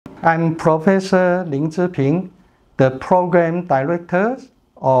I'm Professor Zhiping, the Program Director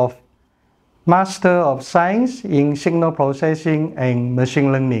of Master of Science in Signal Processing and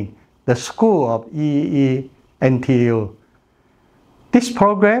Machine Learning, the School of NTUEEE NTU. This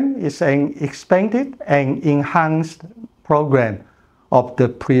program is an expanded and enhanced program of the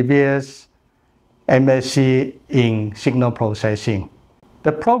previous MSc in Signal Processing.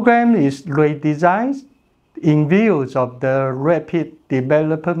 The program is redesigned in view of the rapid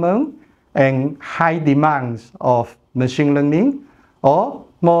development and high demands of machine learning or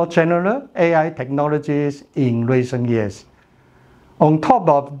more general AI technologies in recent years. On top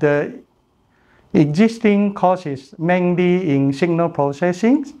of the existing courses mainly in signal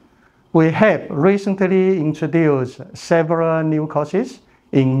processing, we have recently introduced several new courses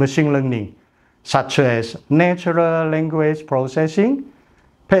in machine learning, such as natural language processing,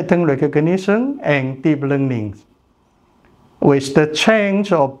 pattern recognition, and deep learning. With the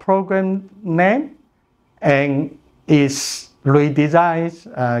change of program name and its redesigned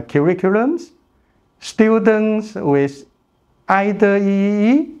curriculums, students with either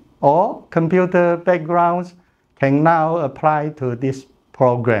EEE or computer backgrounds can now apply to this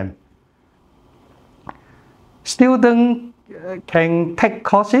program. Students can take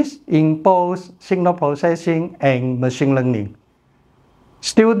courses in both signal processing and machine learning.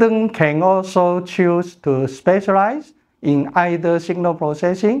 Students can also choose to specialize in either signal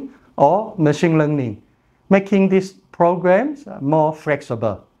processing or machine learning, making these programs more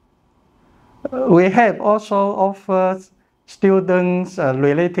flexible. We have also offered students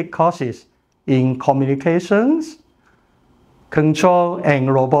related courses in communications, control,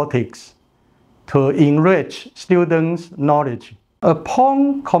 and robotics to enrich students' knowledge.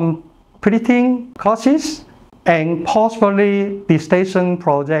 Upon completing courses and possibly dissertation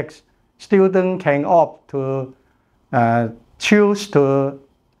projects, students can opt to choose to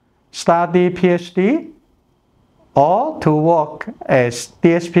study PhD or to work as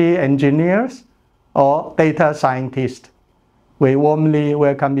DSP engineers or data scientists. We warmly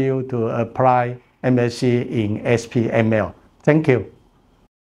welcome you to apply MSc in SPML. Thank you.